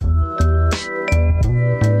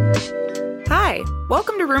Hi,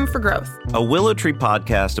 welcome to Room for Growth, a Willow Tree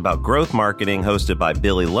podcast about growth marketing hosted by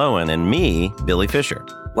Billy Lowen and me, Billy Fisher.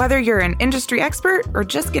 Whether you're an industry expert or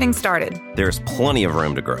just getting started, there's plenty of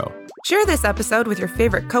room to grow. Share this episode with your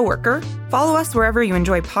favorite coworker, follow us wherever you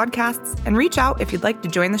enjoy podcasts, and reach out if you'd like to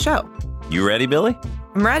join the show. You ready, Billy?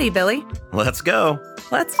 I'm ready, Billy. Let's go.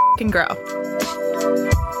 Let's f***ing grow.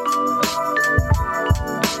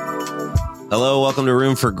 Hello, welcome to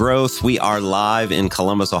Room for Growth. We are live in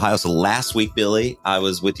Columbus, Ohio. So last week, Billy, I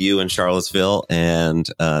was with you in Charlottesville, and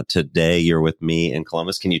today you're with me in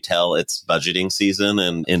Columbus. Can you tell it's budgeting season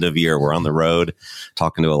and end of year? We're on the road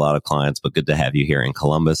talking to a lot of clients, but good to have you here in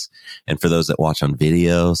Columbus. And for those that watch on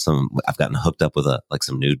video, I've gotten hooked up with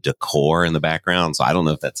some new decor in the background. So I don't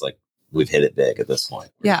know if that's we've hit it big at this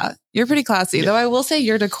point. Yeah, you're pretty classy. Yeah. Though I will say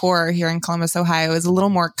your decor here in Columbus, Ohio is a little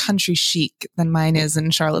more country chic than mine is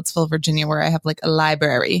in Charlottesville, Virginia, where I have a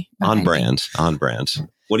library. On brand.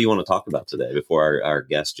 What do you want to talk about today before our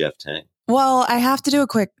guest, Jeff Tang? Well, I have to do a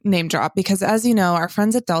quick name drop because, as you know, our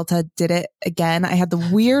friends at Delta did it again. I had the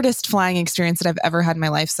weirdest flying experience that I've ever had in my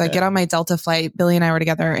life. So I get on my Delta flight. Billy and I were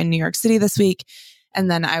together in New York City this week. And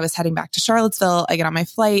then I was heading back to Charlottesville. I get on my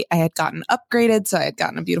flight. I had gotten upgraded. So I had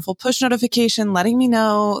gotten a beautiful push notification letting me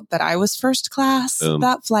know that I was first class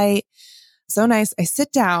that flight. So nice. I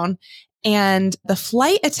sit down and the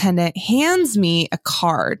flight attendant hands me a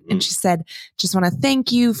card. And she said, just want to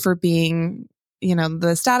thank you for being,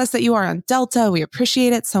 the status that you are on Delta. We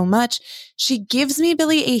appreciate it so much. She gives me,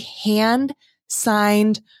 Billy, a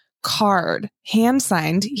hand-signed card, hand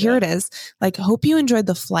signed. Here it is. Hope you enjoyed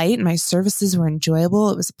the flight and my services were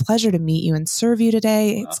enjoyable. It was a pleasure to meet you and serve you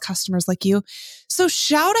today. Wow. It's customers like you. So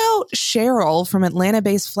shout out Cheryl from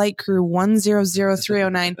Atlanta-based flight crew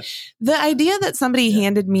 100309. The idea that somebody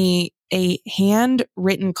handed me a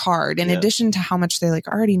handwritten card, in addition to how much they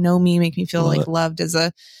already know me, make me feel loved as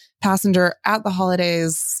a passenger at the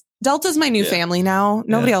holidays. Delta's my new family now.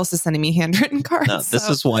 Nobody else is sending me handwritten cards. No, this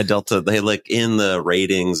is why Delta, they in the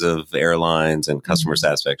ratings of airlines and customer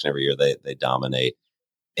satisfaction every year, they dominate.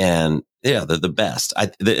 And they're the best.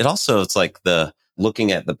 It's the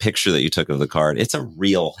looking at the picture that you took of the card. It's a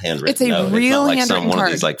real handwritten note. It's real handwritten card.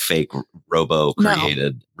 One of these fake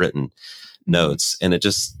robo-created written notes. And it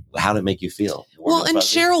just, how'd it make you feel? Well, and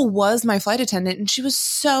Cheryl was my flight attendant and she was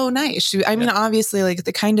so nice. Obviously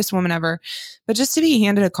the kindest woman ever, but just to be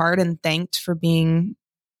handed a card and thanked for being,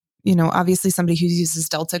 obviously somebody who uses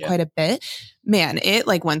Delta quite a bit, man, it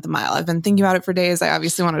went the mile. I've been thinking about it for days. I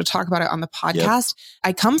obviously wanted to talk about it on the podcast.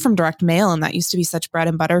 I come from direct mail and that used to be such bread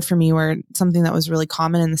and butter for me, where something that was really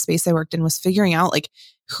common in the space I worked in was figuring out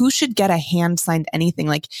who should get a hand signed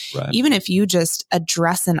anything. Even if you just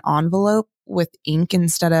address an envelope with ink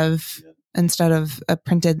instead of a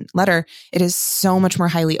printed letter, it is so much more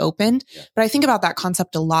highly opened. Yeah. But I think about that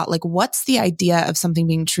concept a lot. What's the idea of something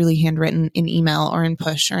being truly handwritten in email or in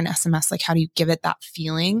push or in SMS? How do you give it that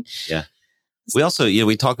feeling? Yeah. We also,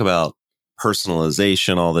 we talk about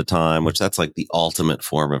personalization all the time, which that's the ultimate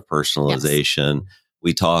form of personalization. Yes.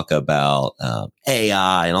 We talk about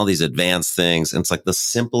AI and all these advanced things. And it's the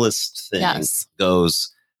simplest thing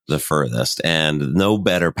goes the furthest, and no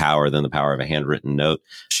better power than the power of a handwritten note.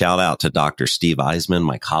 Shout out to Dr. Steve Eisman,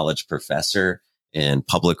 my college professor in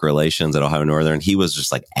public relations at Ohio Northern. He was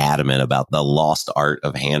just adamant about the lost art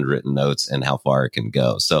of handwritten notes and how far it can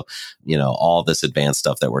go. So, all this advanced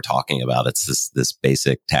stuff that we're talking about, it's this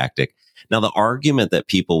basic tactic. Now, the argument that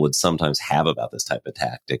people would sometimes have about this type of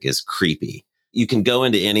tactic is creepy. You can go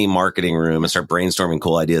into any marketing room and start brainstorming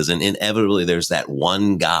cool ideas, and inevitably there's that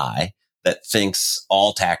one guy that thinks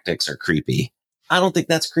all tactics are creepy. I don't think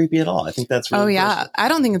that's creepy at all. I think that's really personal. I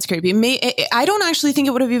don't think it's creepy. I don't actually think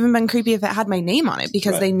it would have even been creepy if it had my name on it,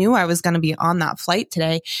 because they knew I was going to be on that flight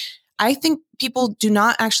today. I think people do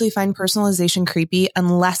not actually find personalization creepy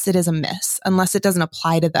unless it is a miss, unless it doesn't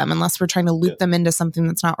apply to them, unless we're trying to loop them into something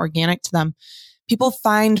that's not organic to them. People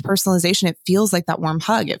find personalization. It feels like that warm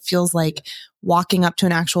hug. It feels like walking up to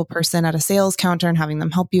an actual person at a sales counter and having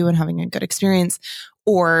them help you and having a good experience.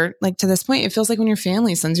 Or to this point, it feels like when your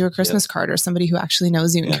family sends you a Christmas card or somebody who actually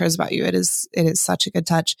knows you and cares about you. It is such a good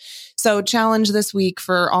touch. So challenge this week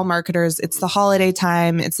for all marketers. It's the holiday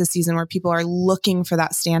time. It's the season where people are looking for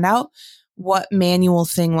that standout. What manual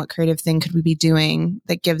thing, what creative thing could we be doing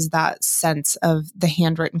that gives that sense of the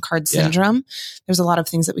handwritten card syndrome? There's a lot of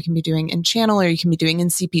things that we can be doing in channel, or you can be doing in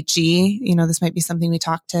CPG. This might be something we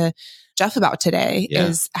talk to Jeff about today,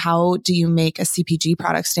 is how do you make a CPG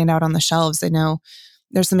product stand out on the shelves? I know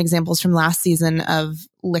there's some examples from last season of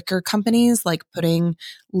liquor companies putting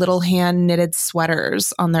little hand knitted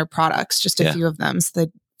sweaters on their products, just a few of them, so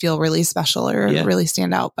they feel really special or really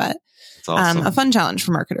stand out. But That's awesome. A fun challenge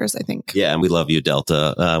for marketers, I think. Yeah, and we love you,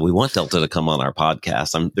 Delta. We want Delta to come on our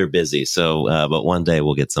podcast. They're busy, so but one day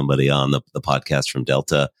we'll get somebody on the podcast from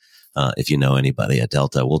Delta. If you know anybody at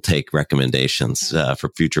Delta, we'll take recommendations for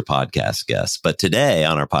future podcast guests. But today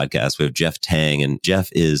on our podcast, we have Jeff Tang, and Jeff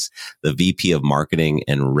is the VP of Marketing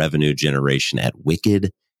and Revenue Generation at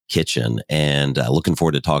Wicked Kitchen, and looking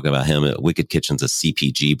forward to talking about him. Wicked Kitchen's a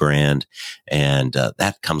CPG brand, and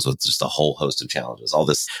that comes with just a whole host of challenges. All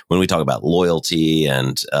this, when we talk about loyalty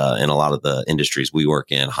and in a lot of the industries we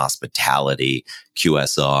work in, hospitality,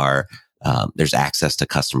 QSR, there's access to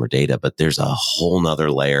customer data, but there's a whole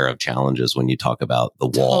nother layer of challenges when you talk about the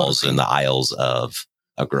walls and the aisles of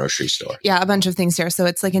a grocery store. Yeah, a bunch of things here. So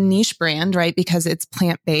it's like a niche brand, right? Because it's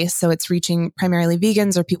plant-based. So it's reaching primarily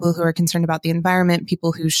vegans or people who are concerned about the environment,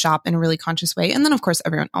 people who shop in a really conscious way. And then, of course,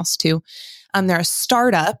 everyone else too. They're a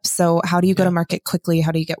startup. So how do you go to market quickly?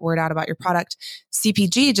 How do you get word out about your product?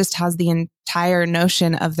 CPG just has the entire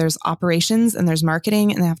notion of there's operations and there's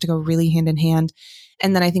marketing, and they have to go really hand in hand.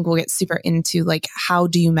 And then I think we'll get super into like, how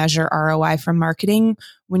do you measure ROI from marketing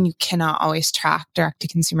when you cannot always track direct to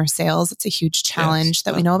consumer sales? It's a huge challenge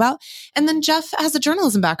that we know about. And then Jeff has a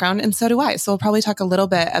journalism background, and so do I. So we'll probably talk a little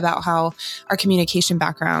bit about how our communication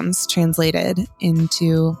backgrounds translated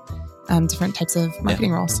into different types of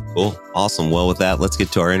marketing roles. Cool. Awesome. Well, with that, let's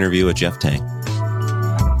get to our interview with Jeff Tang.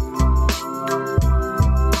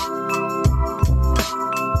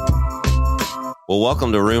 Well,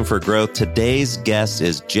 welcome to Room for Growth. Today's guest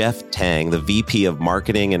is Jeff Tang, the VP of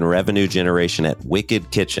Marketing and Revenue Generation at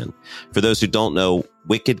Wicked Kitchen. For those who don't know,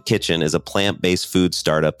 Wicked Kitchen is a plant-based food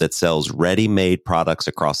startup that sells ready-made products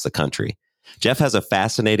across the country. Jeff has a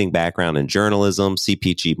fascinating background in journalism,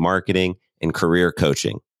 CPG marketing, and career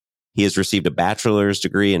coaching. He has received a bachelor's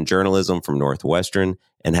degree in journalism from Northwestern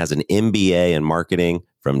and has an MBA in marketing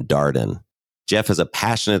from Darden. Jeff is a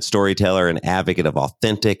passionate storyteller and advocate of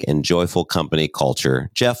authentic and joyful company culture.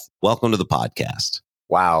 Jeff, welcome to the podcast.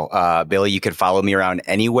 Wow. Billy, you could follow me around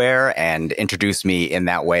anywhere and introduce me in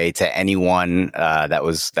that way to anyone. That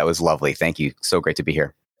was lovely. Thank you. So great to be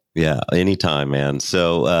here. Yeah, anytime, man.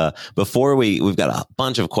 So before we've got a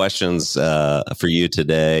bunch of questions for you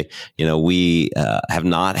today. You know, we have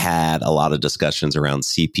not had a lot of discussions around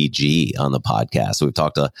CPG on the podcast. So we've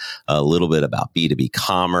talked a little bit about B2B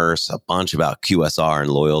commerce, a bunch about QSR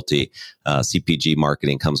and loyalty. CPG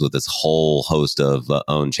marketing comes with this whole host of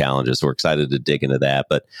own challenges. So we're excited to dig into that.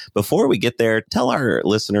 But before we get there, tell our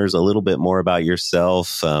listeners a little bit more about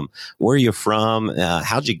yourself. Where are you from?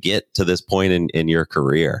 How'd you get to this point in your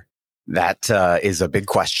career? That is a big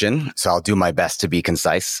question, so I'll do my best to be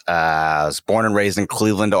concise. I was born and raised in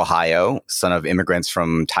Cleveland, Ohio, son of immigrants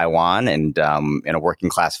from Taiwan and in a working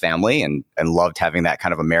class family, and loved having that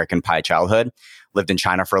kind of American pie childhood. Lived in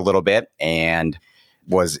China for a little bit and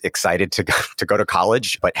was excited to go to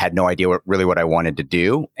college, but had no idea what I wanted to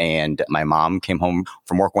do. And my mom came home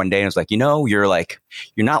from work one day and was like, you're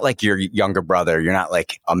not like your younger brother. You're not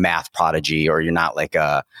like a math prodigy, or you're not like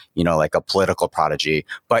a political prodigy,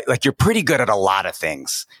 but like you're pretty good at a lot of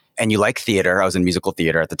things. And you like theater. I was in musical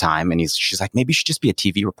theater at the time. And she's like, maybe you should just be a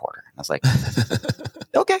TV reporter. And I was like,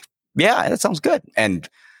 okay, yeah, that sounds good. And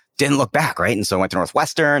didn't look back. Right. And so I went to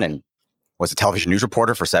Northwestern and was a television news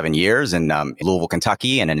reporter for 7 years in Louisville,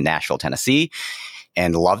 Kentucky, and in Nashville, Tennessee,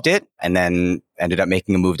 and loved it. And then ended up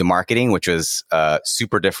making a move to marketing, which was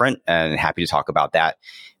super different, and happy to talk about that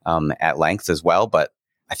at length as well. But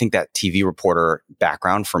I think that TV reporter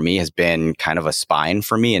background for me has been kind of a spine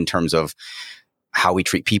for me in terms of how we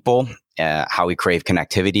treat people, how we crave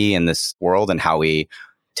connectivity in this world, and how we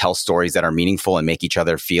tell stories that are meaningful and make each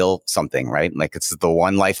other feel something, right? Like it's the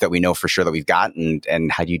one life that we know for sure that we've got. And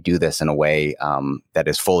how do you do this in a way that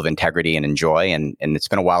is full of integrity and joy? And it's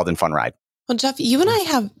been a wild and fun ride. Well, Jeff, you and I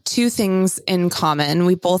have two things in common.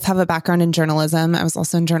 We both have a background in journalism. I was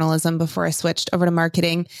also in journalism before I switched over to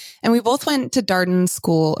marketing. And we both went to Darden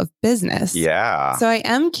School of Business. Yeah. So I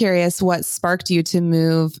am curious what sparked you to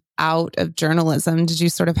move out of journalism. Did you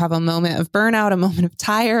sort of have a moment of burnout, a moment of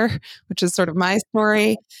tire, which is sort of my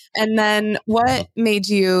story? And then what made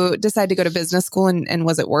you decide to go to business school, and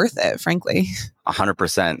was it worth it, frankly?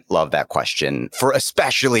 100% love that question,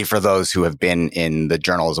 especially for those who have been in the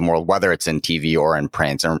journalism world, whether it's in TV or in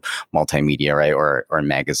print or multimedia, right? Or in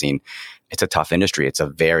magazine. It's a tough industry. It's a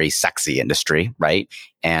very sexy industry, right?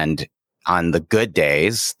 And on the good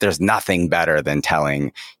days, there's nothing better than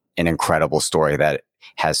telling an incredible story that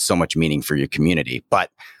has so much meaning for your community.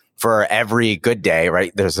 But for every good day,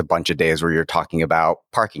 right, there's a bunch of days where you're talking about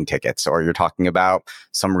parking tickets, or you're talking about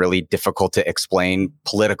some really difficult to explain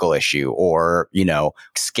political issue, or,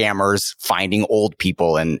 scammers finding old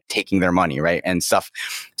people and taking their money, right? And stuff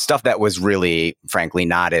that was really, frankly,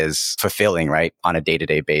 not as fulfilling, right, on a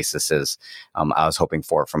day-to-day basis as I was hoping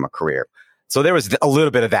for from a career. So there was a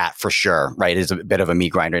little bit of that for sure, right? It's a bit of a meat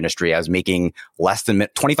grinder industry. I was making less than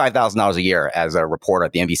 $25,000 a year as a reporter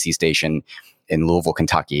at the NBC station in Louisville,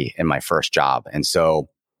 Kentucky, in my first job. And so,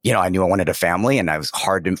 I knew I wanted a family, and it was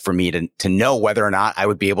hard for me to know whether or not I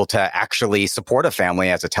would be able to actually support a family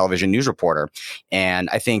as a television news reporter. And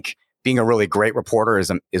I think being a really great reporter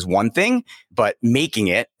is one thing, but making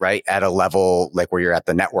it, right, at a level like where you're at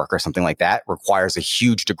the network or something like that requires a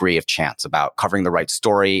huge degree of chance about covering the right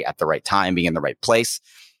story at the right time, being in the right place.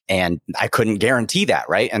 And I couldn't guarantee that,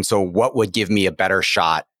 right? And so what would give me a better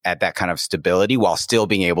shot at that kind of stability while still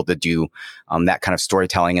being able to do that kind of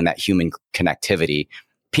storytelling and that human connectivity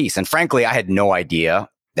piece? And frankly, I had no idea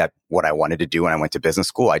that what I wanted to do when I went to business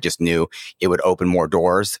school. I just knew it would open more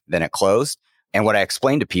doors than it closed. And what I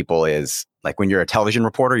explain to people is, like, when you're a television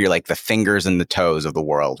reporter, you're like the fingers and the toes of the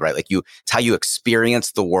world, right? Like it's how you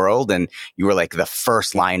experience the world. And you were like the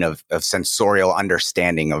first line of sensorial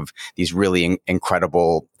understanding of these really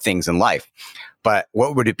incredible things in life. But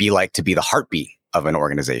what would it be like to be the heartbeat of an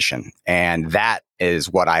organization? And that is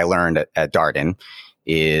what I learned at Darden,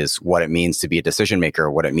 is what it means to be a decision maker,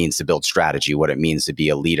 what it means to build strategy, what it means to be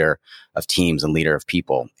a leader of teams and leader of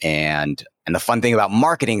people. And the fun thing about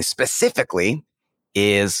marketing specifically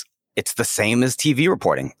is it's the same as TV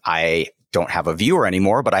reporting. I don't have a viewer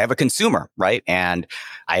anymore, but I have a consumer, right? And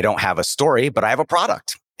I don't have a story, but I have a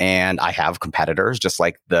product. And I have competitors, just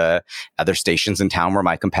like the other stations in town were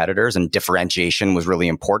my competitors, and differentiation was really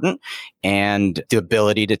important. And the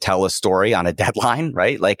ability to tell a story on a deadline,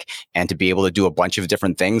 right? Like, and to be able to do a bunch of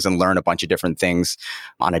different things and learn a bunch of different things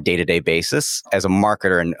on a day-to-day basis. As a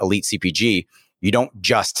marketer and elite CPG, you don't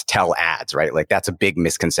just tell ads, right? Like, that's a big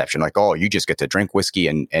misconception. Like, oh, you just get to drink whiskey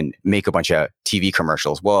and make a bunch of TV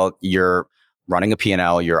commercials. Well, you're running a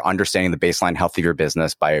P&L, you're understanding the baseline health of your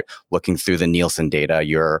business by looking through the Nielsen data.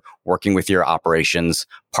 You're working with your operations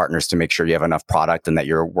partners to make sure you have enough product and that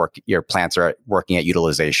your plants are working at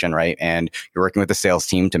utilization, right? And you're working with the sales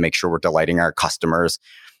team to make sure we're delighting our customers,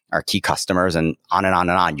 our key customers, and on and on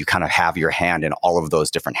and on. You kind of have your hand in all of those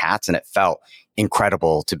different hats. And it felt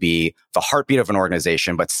incredible to be the heartbeat of an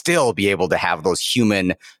organization, but still be able to have those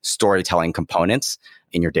human storytelling components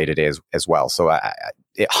in your day-to-day as well. So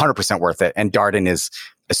 100% worth it. And Darden is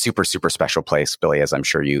a super, super special place, Billy, as I'm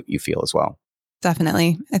sure you feel as well.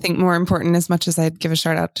 Definitely. I think more important, as much as I'd give a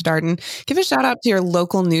shout out to Darden, give a shout out to your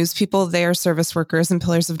local news people. They are service workers and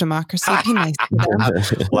pillars of democracy. Be nice to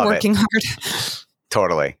them. Working hard.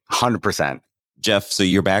 Totally. 100%. Jeff, so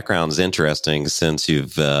your background is interesting since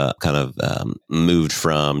you've moved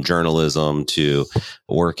from journalism to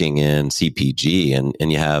working in CPG,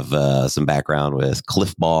 and you have some background with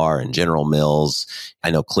Cliff Bar and General Mills. I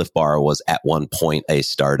know Cliff Bar was at one point a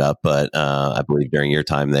startup, but I believe during your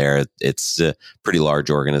time there, it's a pretty large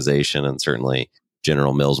organization, and certainly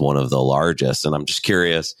General Mills, one of the largest. And I'm just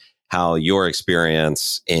curious how your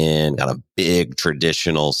experience in kind of big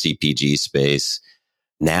traditional CPG space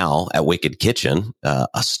now at Wicked Kitchen, a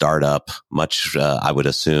startup, much, I would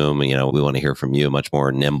assume, we want to hear from you, much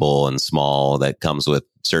more nimble and small, that comes with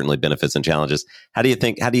certainly benefits and challenges. How do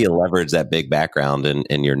you leverage that big background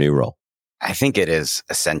in your new role? I think it is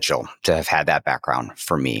essential to have had that background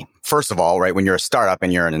for me. First of all, right, when you're a startup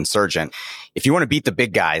and you're an insurgent, if you want to beat the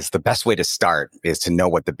big guys, the best way to start is to know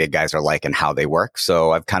what the big guys are like and how they work.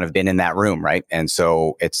 So I've kind of been in that room, right? And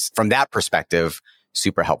so it's, from that perspective,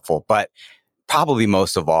 super helpful. But probably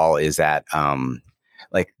most of all is that,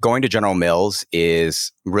 like, going to General Mills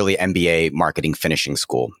is really MBA marketing finishing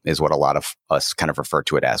school, is what a lot of us kind of refer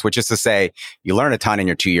to it as, which is to say you learn a ton in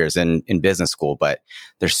your 2 years in business school, but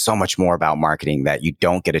there's so much more about marketing that you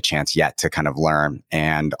don't get a chance yet to kind of learn.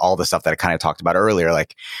 And all the stuff that I kind of talked about earlier,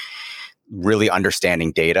 like really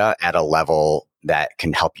understanding data at a level that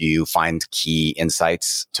can help you find key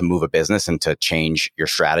insights to move a business and to change your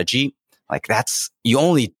strategy. Like, you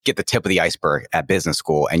only get the tip of the iceberg at business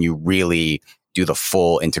school, and you really do the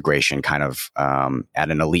full integration kind of at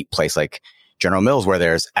an elite place like General Mills, where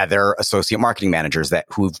there's other associate marketing managers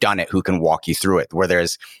who've done it, who can walk you through it, where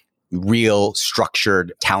there's real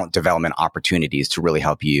structured talent development opportunities to really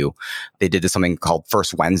help you. They did something called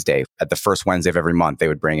First Wednesday. At the first Wednesday of every month, they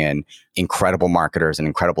would bring in incredible marketers and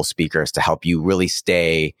incredible speakers to help you really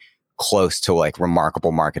stay close to like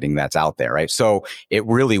remarkable marketing that's out there, right? So it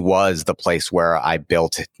really was the place where I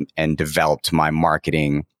built and developed my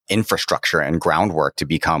marketing infrastructure and groundwork to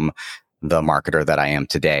become the marketer that I am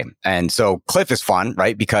today. And so Cliff is fun,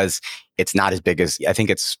 right? Because it's not as big as, I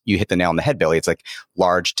think you hit the nail on the head, Billy. It's like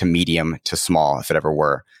large to medium to small, if it ever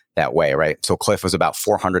were that way, right? So Cliff was about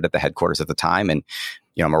 400 at the headquarters at the time. And,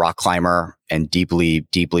 I'm a rock climber and deeply,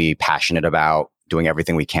 deeply passionate about doing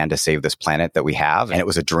everything we can to save this planet that we have. And it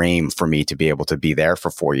was a dream for me to be able to be there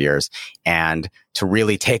for 4 years and to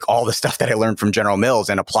really take all the stuff that I learned from General Mills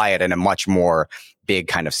and apply it in a much more big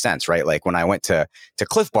kind of sense, right? Like when I went to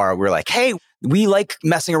Cliff Bar, we were like, hey, we like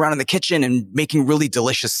messing around in the kitchen and making really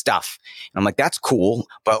delicious stuff. And I'm like, that's cool.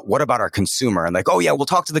 But what about our consumer? And like, oh yeah, we'll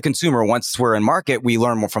talk to the consumer. Once we're in market, we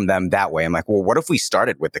learn more from them that way. I'm like, well, what if we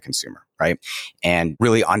started with the consumer, right? And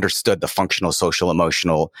really understood the functional, social,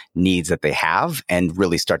 emotional needs that they have and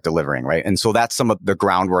really start delivering, right? And so that's some of the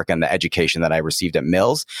groundwork and the education that I received at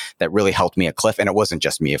Mills that really helped me at Cliff. And it wasn't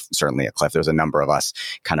just me, certainly at Cliff. There's a number of us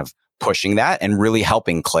kind of pushing that and really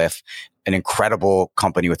helping Cliff, an incredible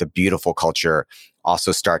company with a beautiful culture,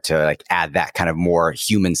 also start to like add that kind of more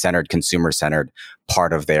human-centered, consumer-centered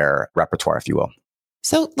part of their repertoire, if you will.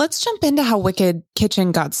 So let's jump into how Wicked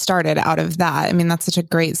Kitchen got started out of that. I mean, that's such a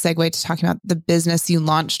great segue to talking about the business you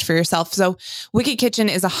launched for yourself. So Wicked Kitchen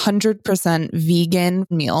is 100% vegan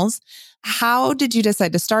meals. How did you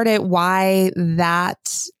decide to start it? Why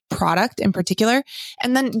that product in particular?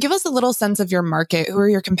 And then give us a little sense of your market. Who are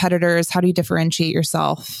your competitors? How do you differentiate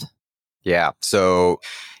yourself? Yeah. So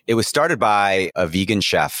it was started by a vegan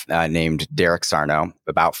chef named Derek Sarno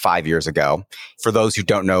about 5 years ago. For those who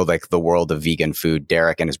don't know, like the world of vegan food,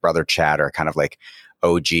 Derek and his brother Chad are kind of like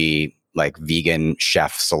OG, like vegan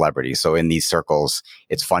chef celebrities. So in these circles,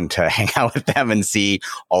 it's fun to hang out with them and see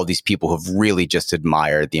all these people who've really just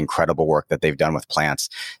admired the incredible work that they've done with plants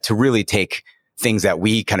to really take things that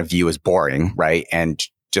we kind of view as boring, right? And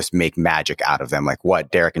just make magic out of them. Like what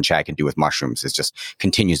Derek and Chad can do with mushrooms is just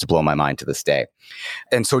continues to blow my mind to this day.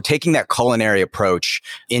 And so taking that culinary approach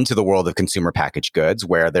into the world of consumer packaged goods,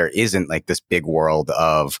 where there isn't like this big world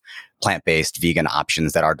of plant-based vegan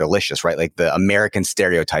options that are delicious, right? Like the American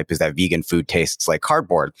stereotype is that vegan food tastes like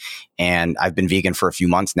cardboard. And I've been vegan for a few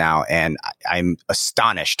months now, and I'm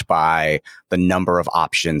astonished by the number of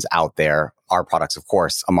options out there, our products, of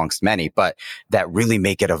course, amongst many, but that really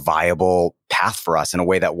make it a viable path for us in a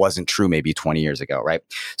way that wasn't true maybe 20 years ago, right?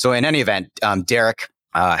 So in any event, Derek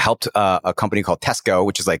helped a company called Tesco,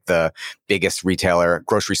 which is like the biggest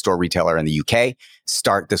grocery store retailer in the UK,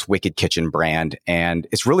 start this Wicked Kitchen brand. And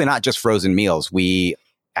it's really not just frozen meals. We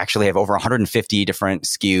actually have over 150 different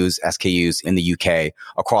SKUs in the UK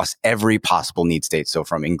across every possible need state. So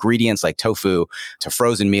from ingredients like tofu to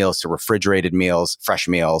frozen meals to refrigerated meals, fresh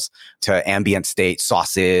meals to ambient state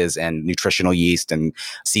sauces and nutritional yeast and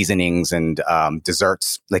seasonings and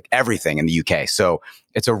desserts, like everything in the UK. So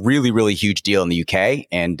it's a really, really huge deal in the UK.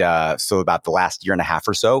 And so about the last year and a half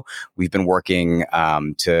or so, we've been working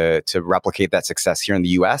to replicate that success here in the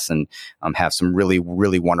US and have some really,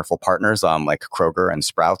 really wonderful partners like Kroger and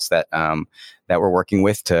Sprouts that we're working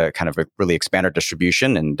with to kind of really expand our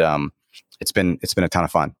distribution. And it's been a ton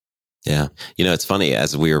of fun. Yeah. It's funny,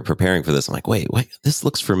 as we were preparing for this, I'm like, wait, this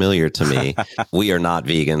looks familiar to me. We are not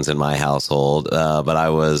vegans in my household, but I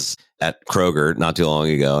was at Kroger not too long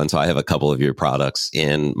ago. And so I have a couple of your products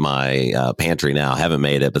in my pantry now. I haven't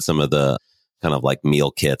made it, but some of the kind of like meal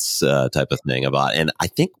kits type of thing I bought. And I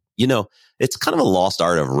think, it's kind of a lost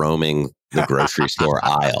art of roaming the grocery store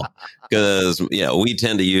aisle because, we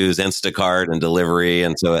tend to use Instacart and delivery.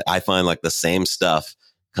 And so I find like the same stuff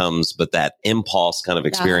comes, but that impulse kind of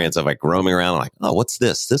experience of like roaming around, like, oh, what's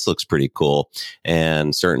this? This looks pretty cool.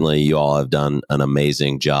 And certainly you all have done an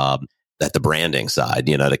amazing job at the branding side,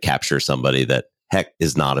 to capture somebody that heck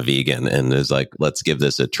is not a vegan and is like, let's give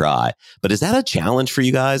this a try. But is that a challenge for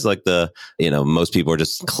you guys? Like most people are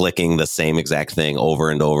just clicking the same exact thing over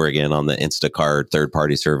and over again on the Instacart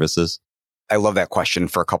third-party services? I love that question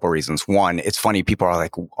for a couple of reasons. One, it's funny. People are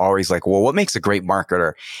like, always like, well, what makes a great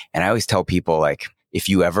marketer? And I always tell people like, if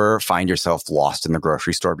you ever find yourself lost in the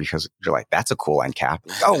grocery store because you're like, that's a cool end cap.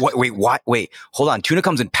 Oh, wait, hold on. Tuna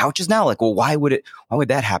comes in pouches now? Like, well, why would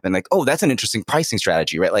that happen? Like, oh, that's an interesting pricing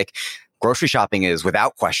strategy, right? Like grocery shopping is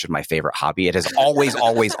without question my favorite hobby. It has always,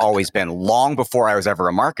 always, always been long before I was ever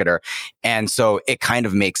a marketer. And so it kind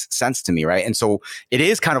of makes sense to me, right? And so it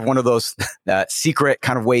is kind of one of those secret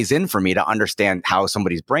kind of ways in for me to understand how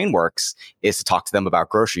somebody's brain works is to talk to them about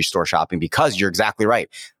grocery store shopping because you're exactly right.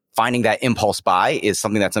 Finding that impulse buy is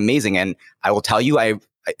something that's amazing. And I will tell you, I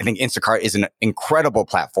I think Instacart is an incredible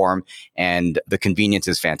platform and the convenience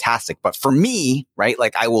is fantastic. But for me, right,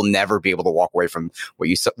 like I will never be able to walk away from what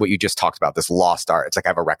you just talked about, this lost art. It's like I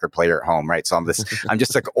have a record player at home, right? So I'm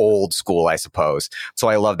just like old school, I suppose. So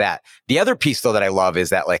I love that. The other piece though that I love is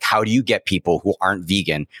that like, how do you get people who aren't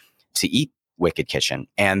vegan to eat Wicked Kitchen?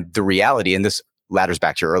 And the reality, and this ladders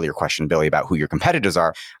back to your earlier question, Billy, about who your competitors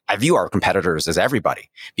are. I view our competitors as everybody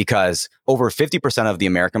because over 50% of the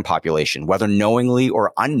American population, whether knowingly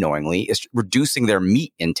or unknowingly, is reducing their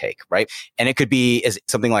meat intake, right? And it could be as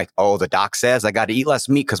something like, oh, the doc says I got to eat less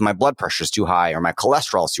meat because my blood pressure is too high or my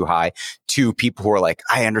cholesterol is too high, to people who are like,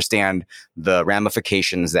 I understand the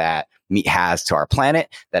ramifications that meat has to our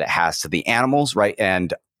planet, that it has to the animals, right?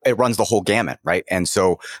 And it runs the whole gamut, right? And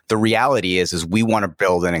so the reality is we want to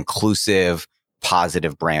build an inclusive,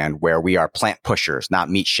 positive brand where we are plant pushers, not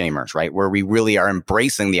meat shamers, right? Where we really are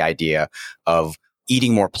embracing the idea of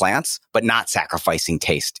eating more plants, but not sacrificing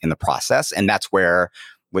taste in the process. And that's where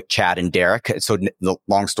with Chad and Derek. So the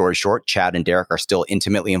long story short, Chad and Derek are still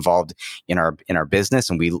intimately involved in our business,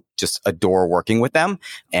 and we just adore working with them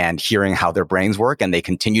and hearing how their brains work. And they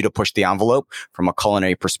continue to push the envelope from a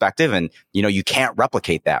culinary perspective. And, you can't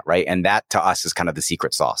replicate that, right? And that to us is kind of the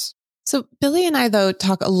secret sauce. So Billy and I, though,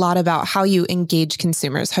 talk a lot about how you engage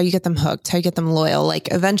consumers, how you get them hooked, how you get them loyal.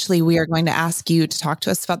 Like eventually we are going to ask you to talk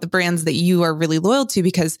to us about the brands that you are really loyal to,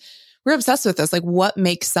 because we're obsessed with this. Like what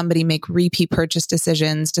makes somebody make repeat purchase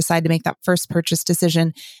decisions, decide to make that first purchase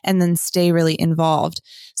decision, and then stay really involved.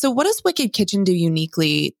 So what does Wicked Kitchen do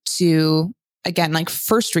uniquely to, again, like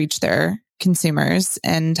first reach their consumers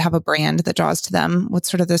and have a brand that draws to them? What's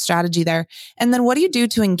sort of the strategy there? And then what do you do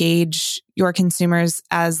to engage your consumers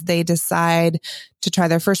as they decide to try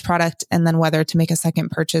their first product and then whether to make a second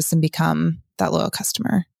purchase and become that loyal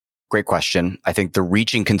customer? Great question. I think the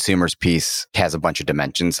reaching consumers piece has a bunch of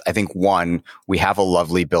dimensions. I think one, we have a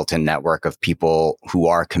lovely built-in network of people who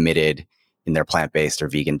are committed in their plant-based or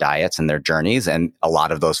vegan diets and their journeys. And a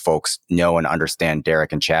lot of those folks know and understand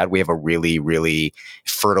Derek and Chad. We have a really, really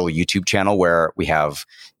fertile YouTube channel where we have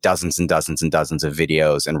dozens and dozens and dozens of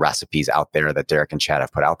videos and recipes out there that Derek and Chad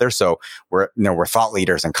have put out there. So we're thought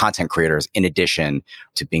leaders and content creators in addition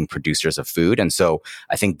to being producers of food. And so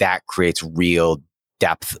I think that creates real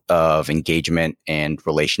depth of engagement and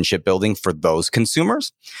relationship building for those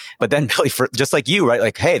consumers. But then Billy, for just like you, right?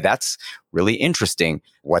 Like, hey, that's really interesting.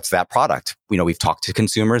 What's that product? We've talked to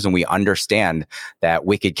consumers and we understand that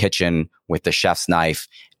Wicked Kitchen with the chef's knife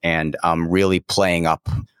and really playing up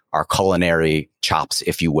our culinary chops,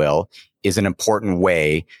 if you will, is an important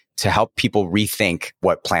way to help people rethink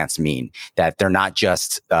what plants mean. That they're not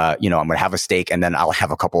just, I'm going to have a steak and then I'll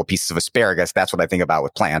have a couple of pieces of asparagus. That's what I think about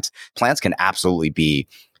with plants. Plants can absolutely be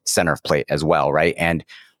center of plate as well, right? And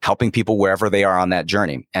helping people wherever they are on that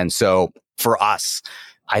journey. And so for us,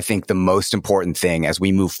 I think the most important thing as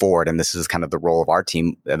we move forward, and this is kind of the role of our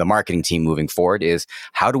team, the marketing team moving forward, is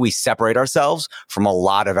how do we separate ourselves from a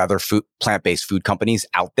lot of other plant-based food companies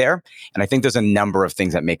out there? And I think there's a number of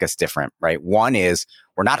things that make us different, right? One is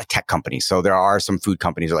we're not a tech company. So there are some food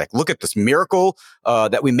companies that are like, look at this miracle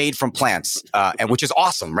that we made from plants, and which is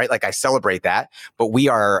awesome, right? Like I celebrate that, but we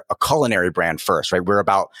are a culinary brand first, right? We're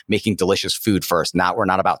about making delicious food first. We're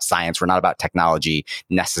not about science. We're not about technology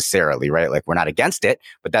necessarily, right? Like we're not against it,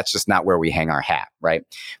 but that's just not where we hang our hat, right?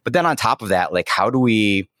 But then on top of that, like how do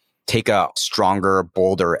we take a stronger,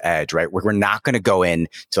 bolder edge, right? We're not going to go in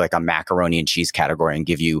to like a macaroni and cheese category and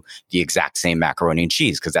give you the exact same macaroni and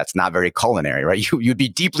cheese because that's not very culinary, right? You'd be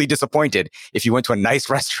deeply disappointed if you went to a nice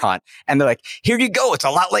restaurant and they're like, here you go. It's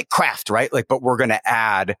a lot like Kraft, right? Like, but we're going to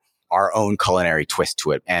add our own culinary twist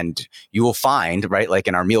to it. And you will find, right, like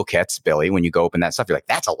in our meal kits, Billy, when you go open that stuff, you're like,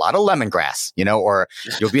 that's a lot of lemongrass, or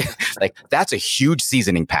you'll be like, that's a huge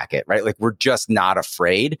seasoning packet, right? Like we're just not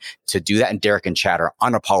afraid to do that. And Derek and Chad are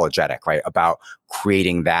unapologetic, right, about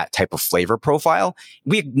creating that type of flavor profile.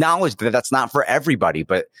 We acknowledge that that's not for everybody,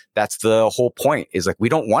 but that's the whole point is like, we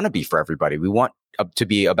don't want to be for everybody. We want to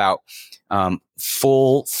be about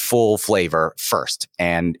full flavor first.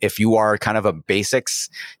 And if you are kind of a basics,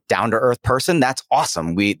 down to earth person, that's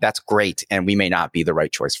awesome. That's great. And we may not be the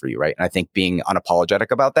right choice for you, right? And I think being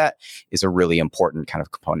unapologetic about that is a really important kind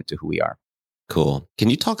of component to who we are. Cool. Can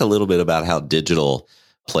you talk a little bit about how digital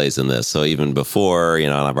plays in this? So even before,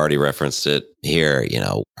 and I've already referenced it here,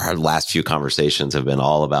 our last few conversations have been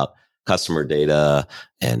all about customer data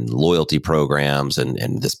and loyalty programs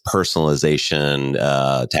and this personalization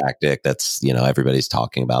tactic that's, everybody's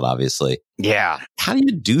talking about, obviously. Yeah. How do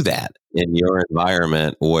you do that in your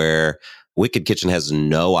environment where Wicked Kitchen has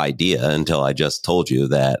no idea until I just told you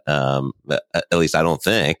that, at least I don't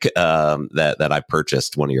think, that I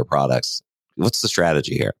purchased one of your products? What's the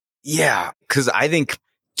strategy here? Yeah, because I think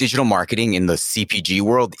digital marketing in the CPG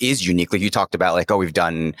world is unique. Like you talked about, like, oh, we've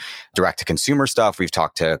done direct to consumer stuff. We've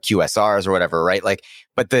talked to QSRs or whatever, right? Like,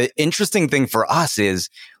 but the interesting thing for us is,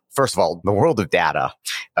 first of all, the world of data,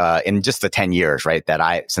 in just the 10 years, right,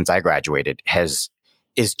 since I graduated is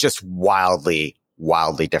just wildly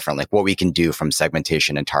different. Like what we can do from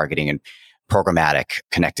segmentation and targeting and programmatic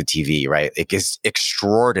connected TV, right? It is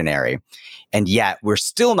extraordinary. And yet we're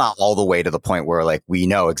still not all the way to the point where like we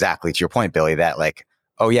know exactly, to your point, Billy, that like,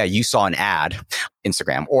 oh yeah, you saw an ad,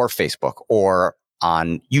 Instagram or Facebook or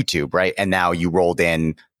on YouTube, right? And now you rolled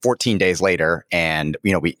in 14 days later and,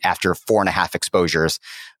 we, after 4.5 exposures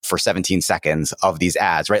for 17 seconds of these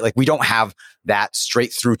ads, right? Like we don't have that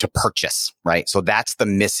straight through to purchase, right? So that's the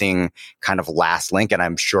missing kind of last link. And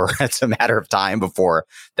I'm sure it's a matter of time before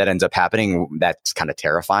that ends up happening. That's kind of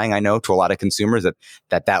terrifying, I know, to a lot of consumers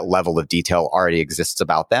that level of detail already exists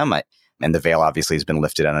about them. And the veil obviously has been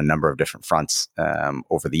lifted on a number of different fronts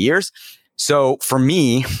over the years. So for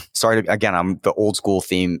me, again, the old school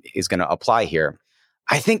theme is going to apply here.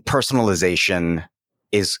 I think personalization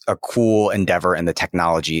is a cool endeavor and the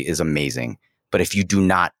technology is amazing. But if you do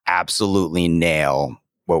not absolutely nail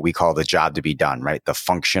what we call the job to be done, right? The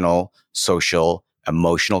functional, social,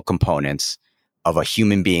 emotional components of a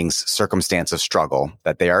human being's circumstance of struggle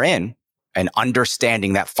that they are in, and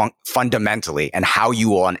understanding that fundamentally and how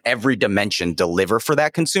you will on every dimension deliver for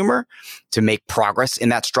that consumer to make progress in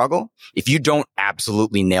that struggle. If you don't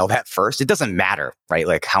absolutely nail that first, it doesn't matter, right?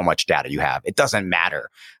 Like how much data you have. It doesn't matter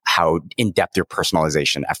how in-depth your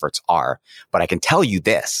personalization efforts are. But I can tell you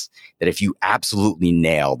this, that if you absolutely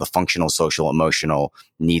nail the functional, social, emotional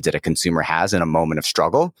needs that a consumer has in a moment of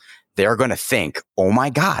struggle, they're going to think, oh my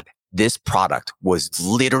God, this product was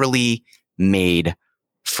literally made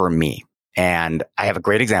for me. And I have a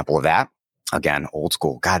great example of that. Again, old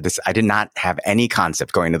school. God, I did not have any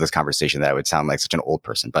concept going into this conversation that I would sound like such an old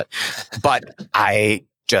person, but I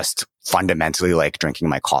just fundamentally like drinking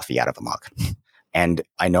my coffee out of a mug. And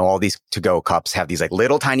I know all these to-go cups have these like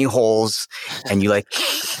little tiny holes and you like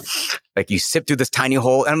you sip through this tiny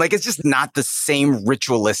hole. And I'm like, it's just not the same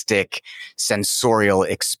ritualistic sensorial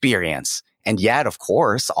experience. And yet, of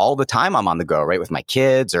course, all the time I'm on the go, right? With my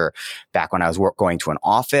kids or back when I was going to an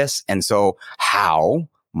office. And so how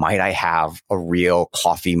might I have a real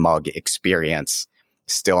coffee mug experience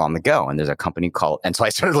still on the go? And there's a company and so I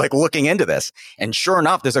started like looking into this. And sure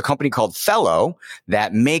enough, there's a company called Fellow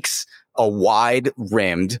that makes a wide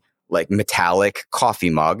rimmed, like metallic coffee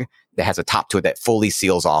mug that has a top to it that fully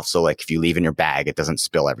seals off. So like if you leave in your bag, it doesn't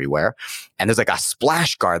spill everywhere. And there's like a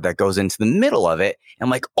splash guard that goes into the middle of it. And I'm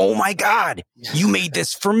like, oh my God, you made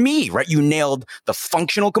this for me, right? You nailed the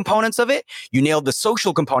functional components of it. You nailed the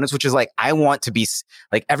social components, which is like, I want to be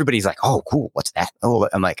like, everybody's like, oh, cool. What's that? Oh,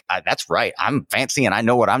 I'm like, that's right. I'm fancy and I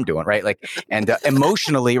know what I'm doing, right? Like, and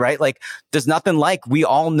emotionally, right? Like there's nothing like we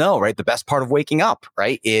all know, right? The best part of waking up,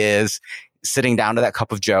 right? Is sitting down to that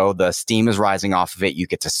cup of joe, the steam is rising off of it. You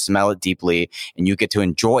get to smell it deeply and you get to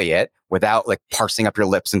enjoy it without like parsing up your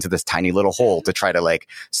lips into this tiny little hole to try to like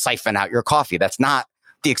siphon out your coffee. That's not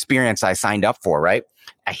the experience I signed up for, right?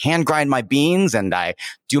 I hand grind my beans and I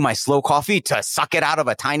do my slow coffee to suck it out of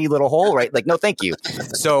a tiny little hole, right? Like, no, thank you.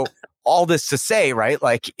 So all this to say, right?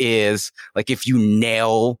 Like is like, if you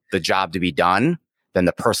nail the job to be done, then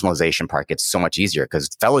the personalization part gets so much easier because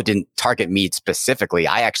Fellow didn't target me specifically.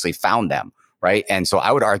 I actually found them, right? And so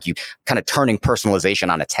I would argue kind of turning personalization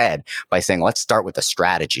on its head by saying, let's start with the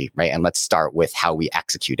strategy, right? And let's start with how we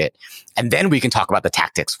execute it. And then we can talk about the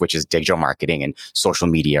tactics, which is digital marketing and social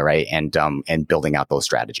media, right? And building out those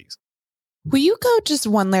strategies. Will you go just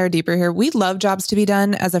one layer deeper here? We love jobs to be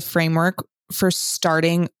done as a framework for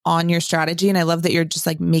starting on your strategy. And I love that you're just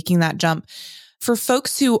like making that jump. For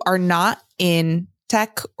folks who are not in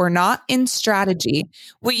tech or not in strategy,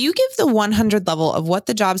 will you give the 100 level of what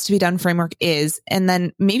the jobs to be done framework is? And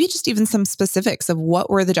then maybe just even some specifics of what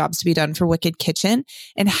were the jobs to be done for Wicked Kitchen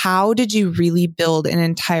and how did you really build an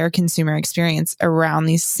entire consumer experience around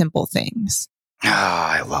these simple things? Oh,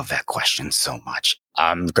 I love that question so much.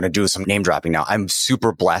 I'm going to do some name dropping now. I'm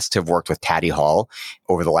super blessed to have worked with Taddy Hall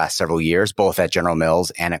over the last several years, both at General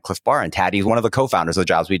Mills and at Cliff Bar. And Taddy is one of the co-founders of the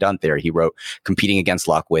Jobs We Done Theory. He wrote Competing Against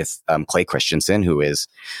Luck with Clay Christensen, who is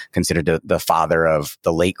considered the father of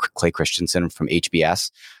the late Clay Christensen from HBS.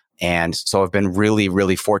 And so I've been really,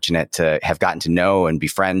 really fortunate to have gotten to know and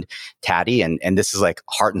befriend Taddy. And this is like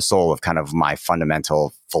heart and soul of kind of my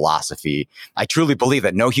fundamental philosophy. I truly believe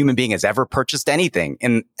that no human being has ever purchased anything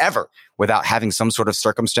ever without having some sort of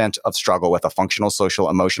circumstance of struggle with a functional, social,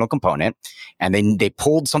 emotional component. And they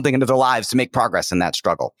pulled something into their lives to make progress in that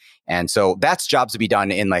struggle. And so that's jobs to be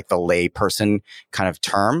done in like the lay person kind of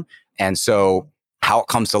term. And so how it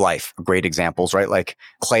comes to life, great examples, right? Like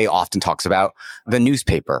Clay often talks about the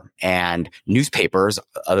newspaper, and newspapers,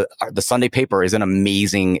 the Sunday paper is an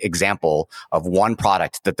amazing example of one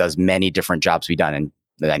product that does many different jobs to be done. And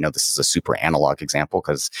I know this is a super analog example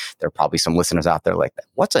because there are probably some listeners out there like,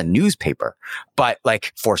 what's a newspaper? But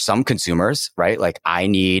like for some consumers, right? Like I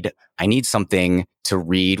need something to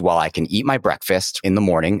read while I can eat my breakfast in the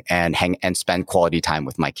morning and spend quality time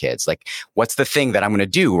with my kids. Like what's the thing that I'm going to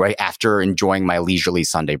do right after enjoying my leisurely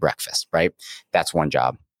Sunday breakfast, right? That's one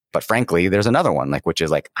job. But frankly, there's another one, like, which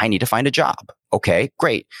is like, I need to find a job. Okay,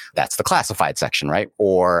 great. That's the classified section, right?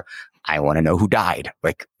 Or I want to know who died.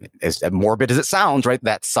 Like as morbid as it sounds, right?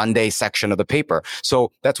 That Sunday section of the paper.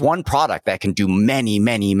 So that's one product that can do many,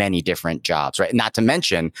 many, many different jobs, right? Not to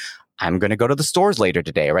mention, I'm going to go to the stores later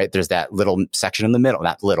today, right? There's that little section in the middle,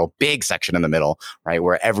 that little big section in the middle, right?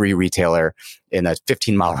 Where every retailer in a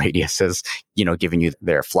 15-mile radius is, giving you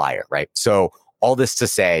their flyer, right? So all this to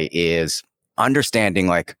say is understanding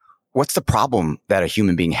like, what's the problem that a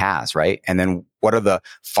human being has, right? And then what are the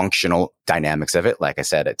functional dynamics of it? Like I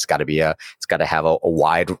said, it's got to have a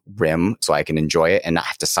wide rim so I can enjoy it and not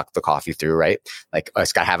have to suck the coffee through, right? Like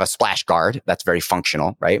it's got to have a splash guard. That's very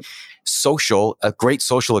functional, right? A great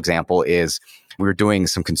social example is we were doing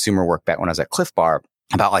some consumer work back when I was at Cliff Bar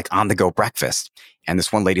about like on the go breakfast. And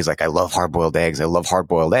this one lady's like, I love hard boiled eggs.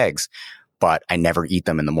 But I never eat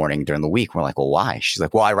them in the morning during the week. We're like, well, why? She's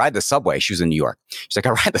like, well, I ride the subway. She was in New York. She's like, I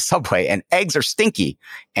ride the subway and eggs are stinky.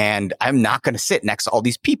 And I'm not going to sit next to all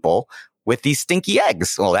these people with these stinky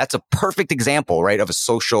eggs. Well, that's a perfect example, right, of a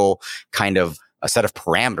social kind of a set of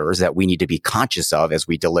parameters that we need to be conscious of as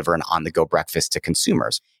we deliver an on-the-go breakfast to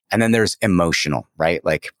consumers. And then there's emotional, right?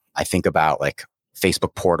 Like I think about like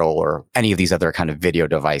Facebook portal or any of these other kind of video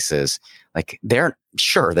devices, like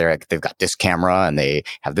they've got this camera and they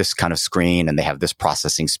have this kind of screen and they have this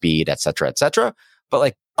processing speed, et cetera, et cetera. But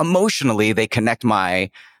like emotionally, they connect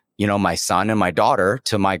my son and my daughter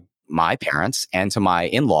to my parents and to my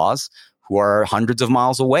in-laws who are hundreds of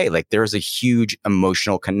miles away. Like there's a huge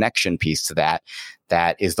emotional connection piece to that.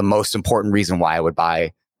 That is the most important reason why I would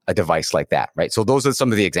buy a device like that, right? So those are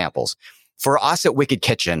some of the examples. For us at Wicked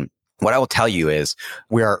Kitchen, what I will tell you is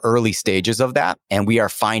we are early stages of that and we are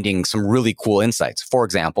finding some really cool insights. For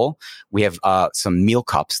example, we have some meal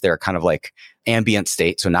cups. They're kind of like ambient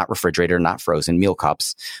state, so not refrigerator, not frozen meal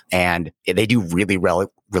cups. And they do really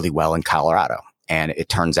well in Colorado. And it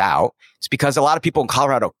turns out it's because a lot of people in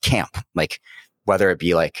Colorado camp, like whether it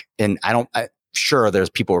be like, sure, there's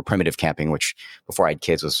people who are primitive camping, which before I had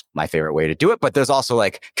kids was my favorite way to do it. But there's also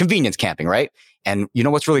like convenience camping, right? And you know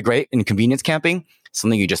what's really great in convenience camping?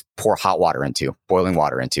 Something you just pour hot water into, boiling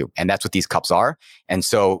water into. And that's what these cups are. And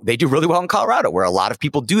so they do really well in Colorado, where a lot of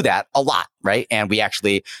people do that a lot, right? And we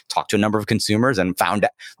actually talked to a number of consumers and found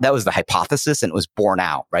that was the hypothesis and it was borne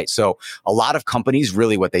out, right? So a lot of companies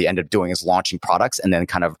really what they end up doing is launching products and then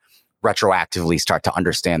kind of retroactively start to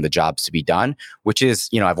understand the jobs to be done, which is,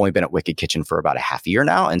 I've only been at Wicked Kitchen for about a half a year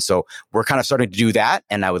now. And so we're kind of starting to do that.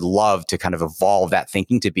 And I would love to kind of evolve that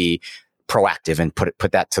thinking to be proactive and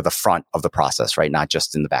put that to the front of the process, right? Not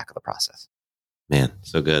just in the back of the process. Man,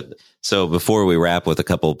 so good. So before we wrap with a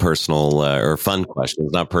couple personal or fun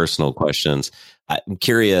questions, not personal questions, I'm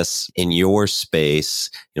curious in your space,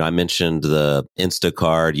 I mentioned the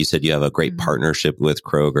Instacart. You said you have a great partnership with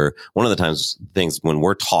Kroger. One of the things when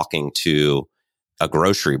we're talking to a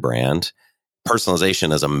grocery brand,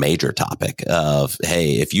 personalization is a major topic of,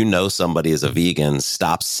 hey, if you know somebody is a vegan,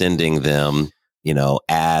 stop sending them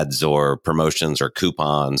ads or promotions or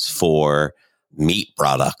coupons for meat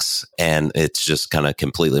products. And it's just kind of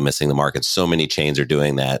completely missing the market. So many chains are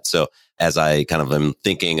doing that. So as I kind of am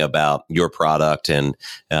thinking about your product and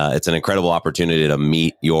it's an incredible opportunity to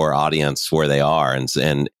meet your audience where they are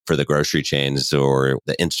and for the grocery chains or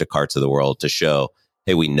the Instacarts of the world to show,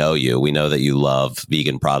 hey, we know you. We know that you love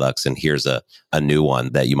vegan products, and here's a new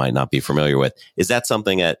one that you might not be familiar with. Is that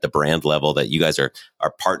something at the brand level that you guys are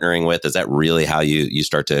partnering with? Is that really how you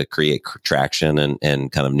start to create traction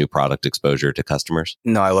and kind of new product exposure to customers?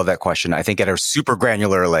 No, I love that question. I think at a super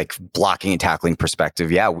granular, like blocking and tackling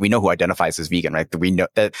perspective, yeah, we know who identifies as vegan, right? We know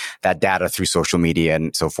that data through social media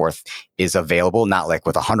and so forth is available, not like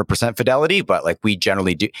with 100% fidelity, but like we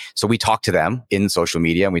generally do. So we talk to them in social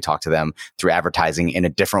media and we talk to them through advertising in in a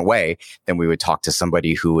different way than we would talk to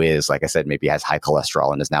somebody who is, like I said, maybe has high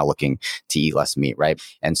cholesterol and is now looking to eat less meat, right?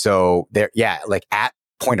 And so like at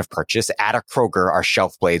point of purchase at a Kroger, our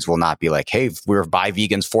shelf blades will not be like, hey, we're by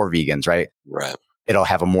vegans for vegans, right? Right. It'll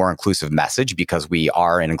have a more inclusive message because we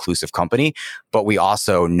are an inclusive company, but we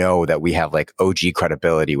also know that we have like OG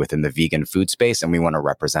credibility within the vegan food space, and we want to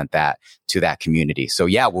represent that to that community. So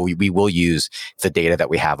yeah, we will use the data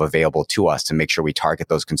that we have available to us to make sure we target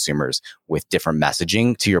those consumers with different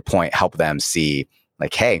messaging. To your point, help them see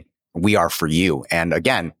like, hey, we are for you. And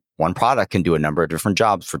again, one product can do a number of different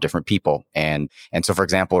jobs for different people. And so, for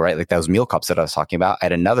example, right, like those meal cups that I was talking about, I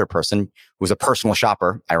had another person who was a personal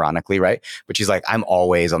shopper, ironically, right? But she's like, I'm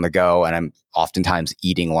always on the go and I'm oftentimes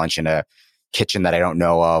eating lunch in a kitchen that I don't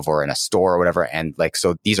know of or in a store or whatever. And like,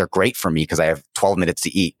 so these are great for me because I have 12 minutes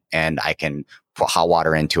to eat and I can put hot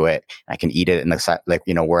water into it. I can eat it in the, like,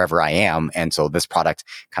 you know, wherever I am. And so this product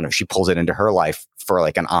kind of, she pulls it into her life for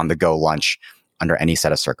like an on the go lunch under any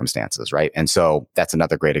set of circumstances, right? And so that's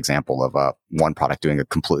another great example of one product doing a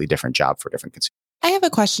completely different job for different consumers. I have a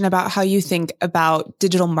question about how you think about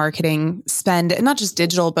digital marketing spend, and not just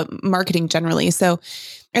digital, but marketing generally. So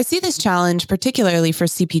I see this challenge particularly for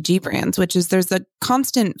CPG brands, which is there's a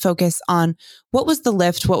constant focus on what was the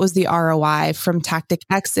lift, what was the ROI from tactic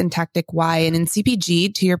X and tactic Y. And in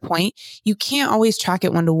CPG, to your point, you can't always track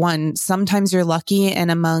it one-to-one. Sometimes you're lucky, and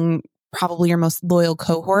among probably your most loyal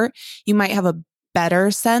cohort, you might have a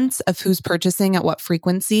better sense of who's purchasing at what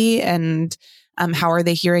frequency and how are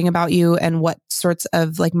they hearing about you and what sorts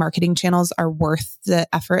of like marketing channels are worth the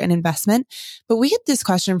effort and investment. But we get this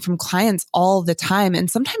question from clients all the time.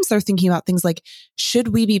 And sometimes they're thinking about things like, should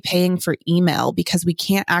we be paying for email because we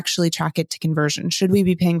can't actually track it to conversion? Should we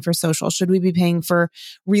be paying for social? Should we be paying for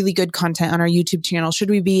really good content on our YouTube channel? Should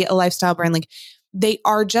we be a lifestyle brand? Like, they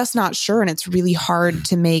are just not sure. And it's really hard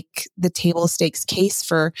to make the table stakes case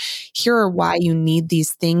for here are why you need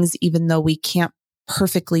these things, even though we can't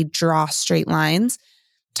perfectly draw straight lines.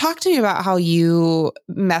 Talk to me about how you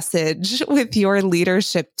message with your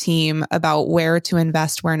leadership team about where to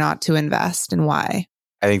invest, where not to invest, and why.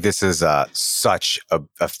 I think this is such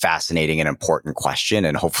a fascinating and important question.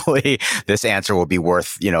 And hopefully this answer will be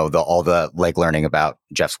worth, you know, all the leg learning about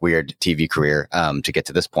Jeff's weird TV career to get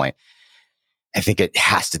to this point. I think it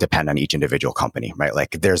has to depend on each individual company, right?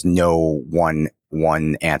 Like there's no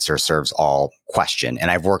one answer serves all question. And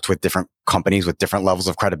I've worked with different companies with different levels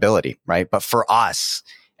of credibility, right? But for us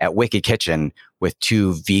at Wicked Kitchen with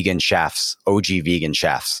two vegan chefs, OG vegan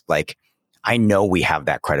chefs, like I know we have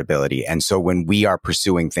that credibility. And so when we are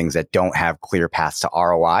pursuing things that don't have clear paths to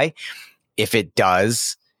ROI, if it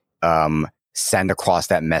does, send across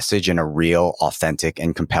that message in a real, authentic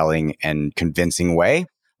and compelling and convincing way,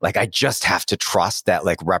 like I just have to trust that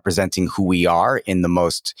like representing who we are in the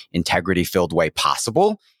most integrity filled way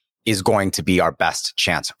possible is going to be our best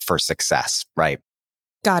chance for success, right?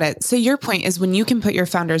 Got it. So your point is when you can put your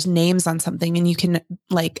founders' names on something and you can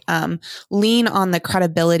like lean on the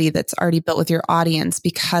credibility that's already built with your audience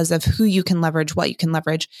because of who you can leverage, what you can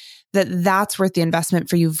leverage, that's worth the investment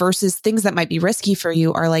for you versus things that might be risky for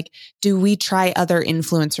you are like, do we try other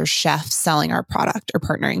influencer chefs selling our product or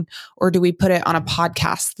partnering? Or do we put it on a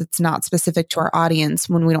podcast that's not specific to our audience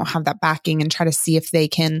when we don't have that backing and try to see if they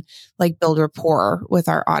can like build rapport with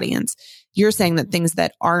our audience? You're saying that things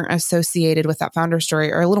that aren't associated with that founder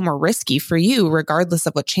story are a little more risky for you, regardless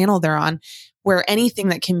of what channel they're on, where anything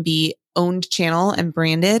that can be owned channel and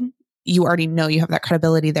branded, you already know you have that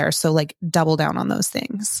credibility there. So like double down on those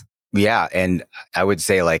things. Yeah. And I would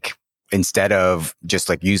say like, instead of just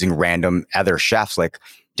like using random other chefs, like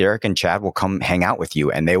Derek and Chad will come hang out with you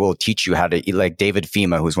and they will teach you how to eat. Like David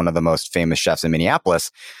Fema, who's one of the most famous chefs in Minneapolis,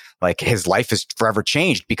 like his life is forever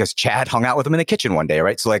changed because Chad hung out with him in the kitchen one day,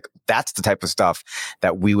 right? So like that's the type of stuff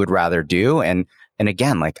that we would rather do. And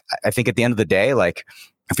again, like I think at the end of the day, like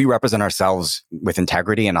if we represent ourselves with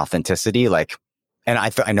integrity and authenticity, like, and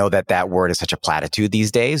I know that word is such a platitude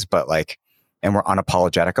these days, but like, and we're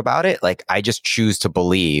unapologetic about it. Like I just choose to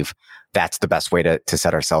believe that's the best way to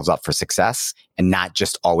set ourselves up for success and not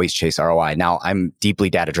just always chase ROI. Now I'm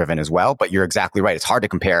deeply data driven as well, but you're exactly right. It's hard to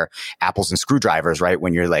compare apples and screwdrivers, right?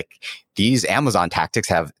 When you're like, these Amazon tactics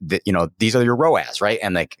have, these are your ROAS, right?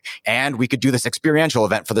 And like, and we could do this experiential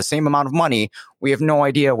event for the same amount of money. We have no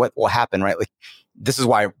idea what will happen, right? Like this is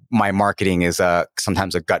why my marketing is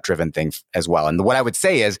sometimes a gut driven thing as well. And what I would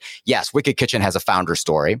say is, yes, Wicked Kitchen has a founder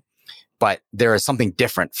story. But there is something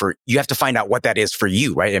different you have to find out what that is for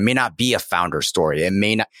you, right? It may not be a founder story. It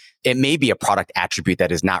may be a product attribute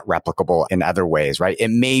that is not replicable in other ways, right? It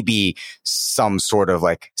may be some sort of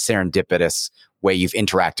like serendipitous way you've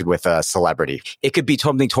interacted with a celebrity. It could be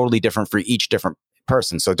something totally different for each different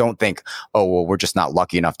person. So don't think, oh, well, we're just not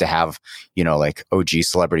lucky enough to have, like OG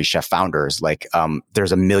celebrity chef founders. Like,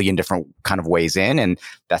 there's a million different kind of ways in. And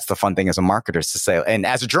that's the fun thing as a marketer is to say, and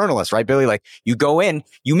as a journalist, right, Billy, like you go in,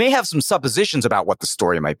 you may have some suppositions about what the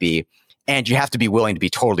story might be. And you have to be willing to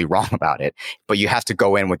be totally wrong about it. But you have to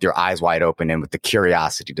go in with your eyes wide open and with the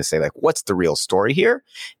curiosity to say, like, what's the real story here?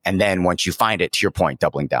 And then once you find it, to your point,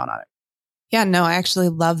 doubling down on it. Yeah, no, I actually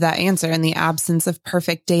love that answer. In the absence of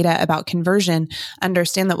perfect data about conversion,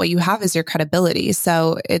 understand that what you have is your credibility.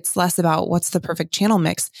 So it's less about what's the perfect channel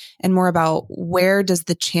mix and more about where does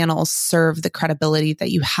the channel serve the credibility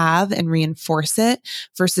that you have and reinforce it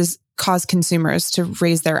versus cause consumers to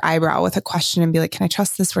raise their eyebrow with a question and be like, can I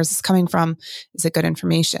trust this? Where's this coming from? Is it good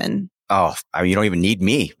information? Oh, I mean, you don't even need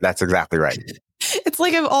me. That's exactly right. It's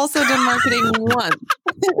like I've also done marketing once.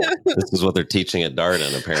 This is what they're teaching at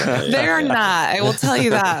Darden, apparently. They are not. I will tell you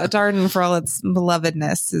that. Darden, for all its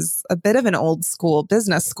belovedness, is a bit of an old school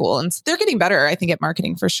business school. And they're getting better, I think, at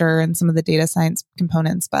marketing for sure and some of the data science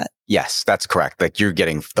components. But yes, that's correct. Like you're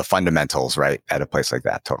getting the fundamentals right at a place like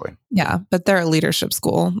that. Totally. Yeah. But they're a leadership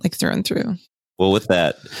school, like through and through. Well, with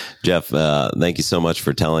that, Jeff, thank you so much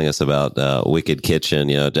for telling us about Wicked Kitchen.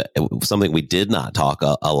 Something we did not talk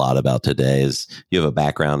a lot about today is you have a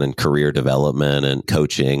background in career development and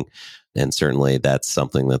coaching, and certainly that's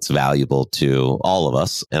something that's valuable to all of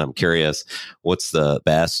us. And I'm curious, what's the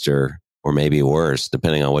best or maybe worse,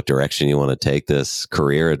 depending on what direction you want to take this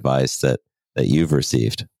career advice that you've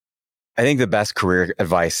received? I think the best career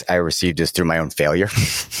advice I received is through my own failure.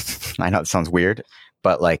 I know it sounds weird,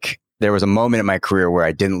 but like, there was a moment in my career where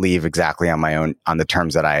I didn't leave exactly on my own, on the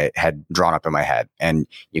terms that I had drawn up in my head. And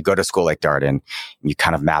you go to school like Darden and you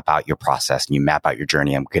kind of map out your process and you map out your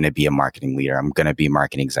journey. I'm going to be a marketing leader. I'm going to be a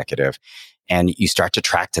marketing executive. And you start to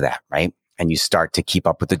track to that, right? And you start to keep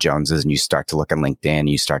up with the Joneses and you start to look on LinkedIn and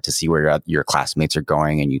you start to see where your classmates are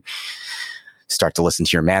going and you start to listen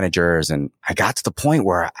to your managers. And I got to the point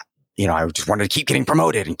where, I just wanted to keep getting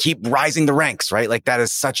promoted and keep rising the ranks, right? Like that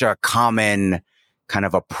is such a common kind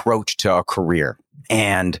of approach to a career.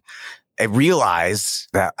 And I realized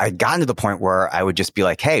that I'd gotten to the point where I would just be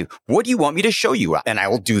like, hey, what do you want me to show you? And I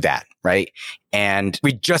will do that. Right. And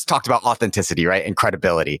we just talked about authenticity, right? And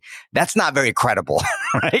credibility. That's not very credible.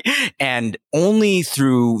 Right. And only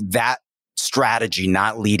through that strategy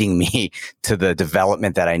not leading me to the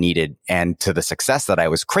development that I needed and to the success that I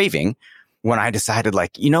was craving, when I decided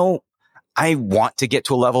like, I want to get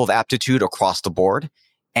to a level of aptitude across the board.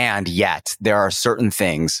 And yet there are certain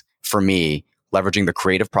things for me, leveraging the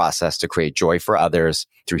creative process to create joy for others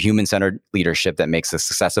through human-centered leadership that makes the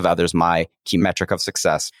success of others my key metric of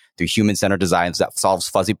success, through human-centered designs that solves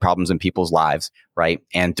fuzzy problems in people's lives, right?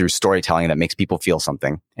 And through storytelling that makes people feel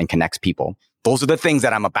something and connects people. Those are the things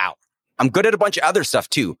that I'm about. I'm good at a bunch of other stuff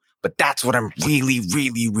too, but that's what I'm really,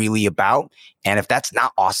 really, really about. And if that's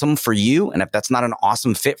not awesome for you, and if that's not an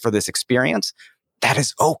awesome fit for this experience, that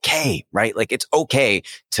is okay, right? Like it's okay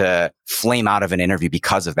to flame out of an interview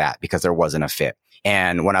because of that, because there wasn't a fit.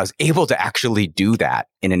 And when I was able to actually do that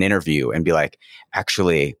in an interview and be like,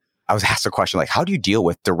 actually, I was asked a question like, how do you deal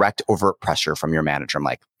with direct overt pressure from your manager? I'm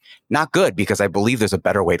like, not good, because I believe there's a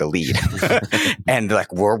better way to lead. And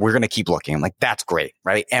like, we're going to keep looking. I'm like, that's great.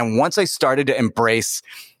 Right. And once I started to embrace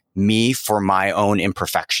me for my own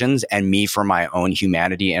imperfections and me for my own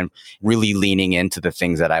humanity and really leaning into the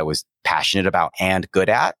things that I was passionate about and good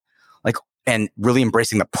at, like, and really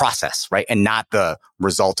embracing the process, right? And not the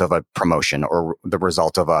result of a promotion or the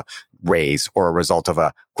result of a raise or a result of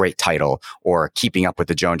a great title or keeping up with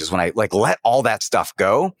the Joneses. When I like let all that stuff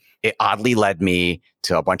go, it oddly led me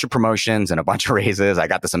to a bunch of promotions and a bunch of raises. I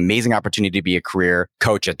got this amazing opportunity to be a career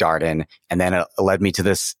coach at Darden. And then it led me to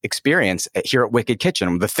this experience here at Wicked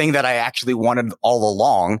Kitchen, the thing that I actually wanted all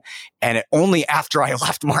along. And only after I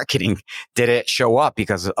left marketing did it show up,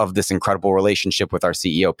 because of this incredible relationship with our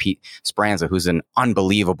CEO, Pete Speranza, who's an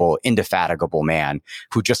unbelievable, indefatigable man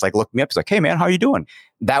who just like looked me up. He's like, hey man, how are you doing?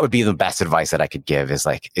 That would be the best advice that I could give,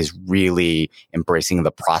 is really embracing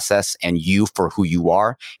the process and you for who you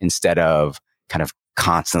are, instead of kind of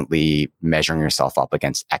constantly measuring yourself up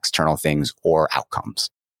against external things or outcomes.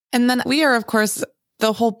 And then we are, of course,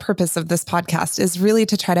 the whole purpose of this podcast is really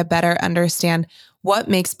to try to better understand what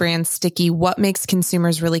makes brands sticky, what makes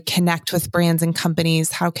consumers really connect with brands and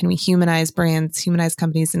companies, how can we humanize brands, humanize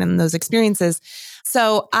companies and in those experiences.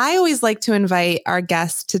 So I always like to invite our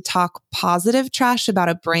guests to talk positive trash about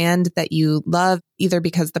a brand that you love, either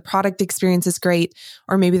because the product experience is great,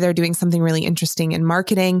 or maybe they're doing something really interesting in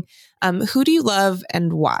marketing. Who do you love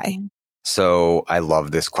and why? So I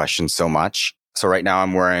love this question so much. So right now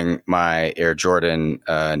I'm wearing my Air Jordan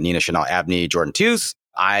Nina Chanel Abney Jordan 2s.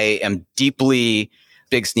 I am deeply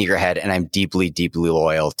big sneakerhead, and I'm deeply, deeply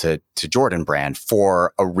loyal to Jordan Brand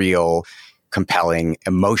for a real compelling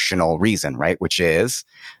emotional reason, right? Which is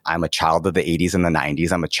I'm a child of the 80s and the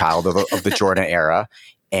 90s. I'm a child of the Jordan era.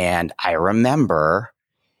 And I remember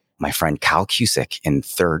my friend Kyle Cusick in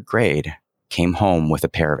third grade came home with a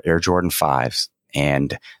pair of Air Jordan 5s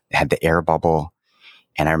and had the air bubble.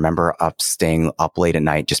 And I remember staying up late at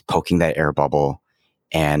night, just poking that air bubble.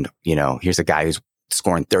 And, here's a guy who's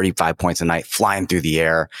scoring 35 points a night, flying through the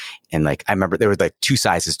air. And I remember there were 2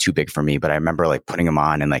 sizes too big for me, but I remember putting them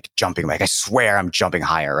on and jumping, I swear I'm jumping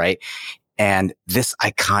higher. Right. And this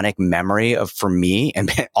iconic memory for me, and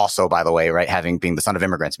also, by the way, right, being the son of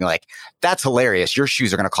immigrants, being that's hilarious. Your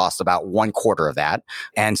shoes are going to cost about 1/4 of that.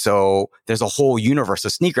 And so there's a whole universe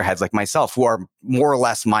of sneakerheads like myself who are more or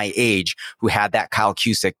less my age, who had that Kyle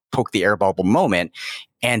Cusick poke the air bubble moment.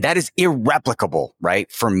 And that is irreplicable,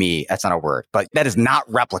 right? For me, that's not a word, but that is not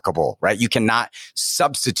replicable, right? You cannot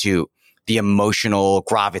substitute the emotional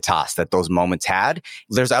gravitas that those moments had.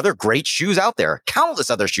 There's other great shoes out there,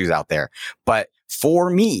 countless other shoes out there. But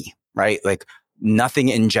for me, right, nothing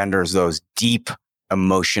engenders those deep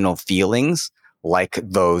emotional feelings like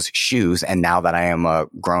those shoes. And now that I am a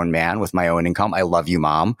grown man with my own income, I love you,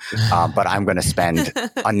 Mom. But I'm going to spend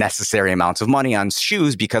unnecessary amounts of money on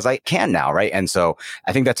shoes because I can now, right? And so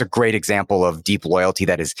I think that's a great example of deep loyalty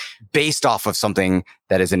that is based off of something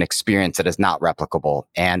that is an experience that is not replicable.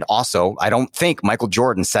 And also, I don't think Michael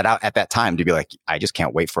Jordan set out at that time to be I just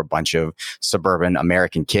can't wait for a bunch of suburban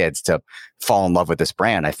American kids to fall in love with this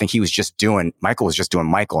brand. I think Michael was just doing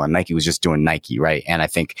Michael, and Nike was just doing Nike, right? And I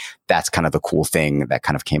think that's kind of the cool thing that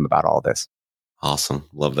kind of came about all this. Awesome.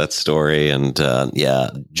 Love that story. And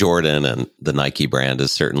Jordan and the Nike brand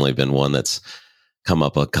has certainly been one that's come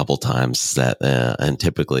up a couple times and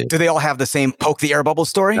typically. Do they all have the same poke the air bubble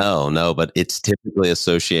story? No, but it's typically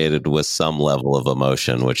associated with some level of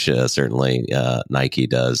emotion, which certainly Nike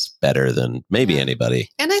does better than maybe anybody.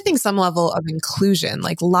 And I think some level of inclusion,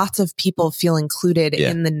 lots of people feel included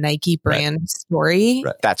in the Nike brand story.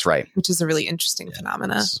 Right. That's right. Which is a really interesting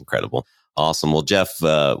phenomena. It's incredible. Awesome. Well, Jeff,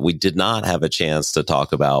 we did not have a chance to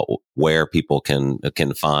talk about where people can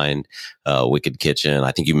find Wicked Kitchen.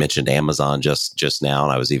 I think you mentioned Amazon just now,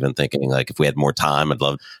 and I was even thinking if we had more time, I'd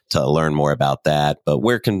love to learn more about that. But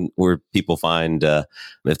where people find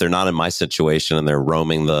if they're not in my situation and they're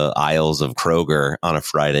roaming the aisles of Kroger on a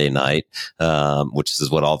Friday night, which is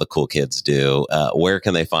what all the cool kids do? Where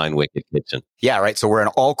can they find Wicked Kitchen? Yeah, right. So we're in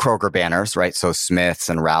all Kroger banners, right? So Smith's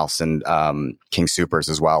and Ralph's and King Soopers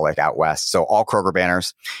as well, out west. So all Kroger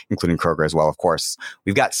banners, including Kroger as well, of course.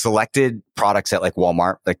 We've got selected products at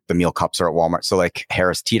Walmart, the meal cups are at Walmart. So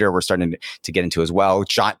Harris Teeter, we're starting to get into as well.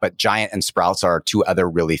 But Giant and Sprouts are 2 other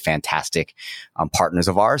really fantastic partners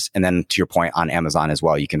of ours. And then to your point, on Amazon as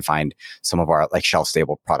well, you can find some of our shelf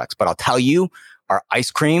stable products. But I'll tell you, our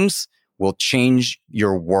ice creams will change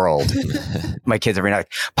your world. My kids every night,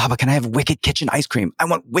 Papa, can I have Wicked Kitchen ice cream? I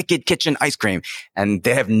want Wicked Kitchen ice cream. And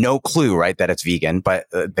they have no clue, right, that it's vegan, but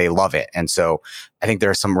they love it. And so I think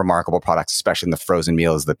there are some remarkable products, especially in the frozen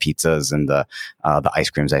meals, the pizzas and the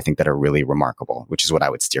ice creams, I think that are really remarkable, which is what I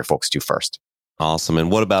would steer folks to first. Awesome.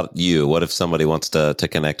 And what about you? What if somebody wants to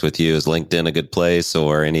connect with you? Is LinkedIn a good place,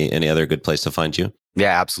 or any other good place to find you?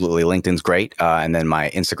 Yeah, absolutely. LinkedIn's great. And then my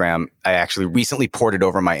Instagram, I actually recently ported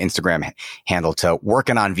over my Instagram handle to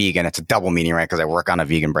working on vegan. It's a double meaning, right? Because I work on a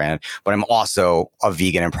vegan brand, but I'm also a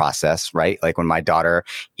vegan in process, right? When my daughter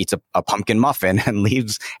eats a pumpkin muffin and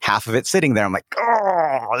leaves half of it sitting there, I'm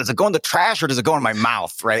oh, does it go in the trash or does it go in my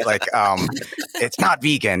mouth, right? It's not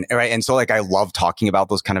vegan, right? And so I love talking about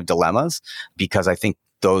those kind of dilemmas because I think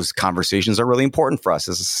those conversations are really important for us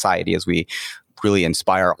as a society as we really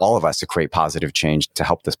inspire all of us to create positive change to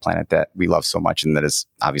help this planet that we love so much and that is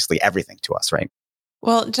obviously everything to us, right?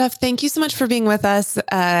 Well, Jeff, thank you so much for being with us.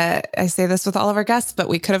 I say this with all of our guests, but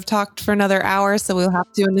we could have talked for another hour, so we'll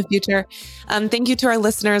have to in the future. Thank you to our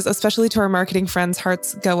listeners, especially to our marketing friends.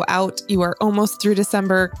 Hearts go out. You are almost through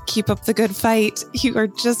December. Keep up the good fight. You are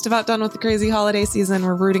just about done with the crazy holiday season.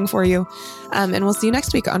 We're rooting for you. And we'll see you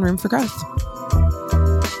next week on Room for Growth.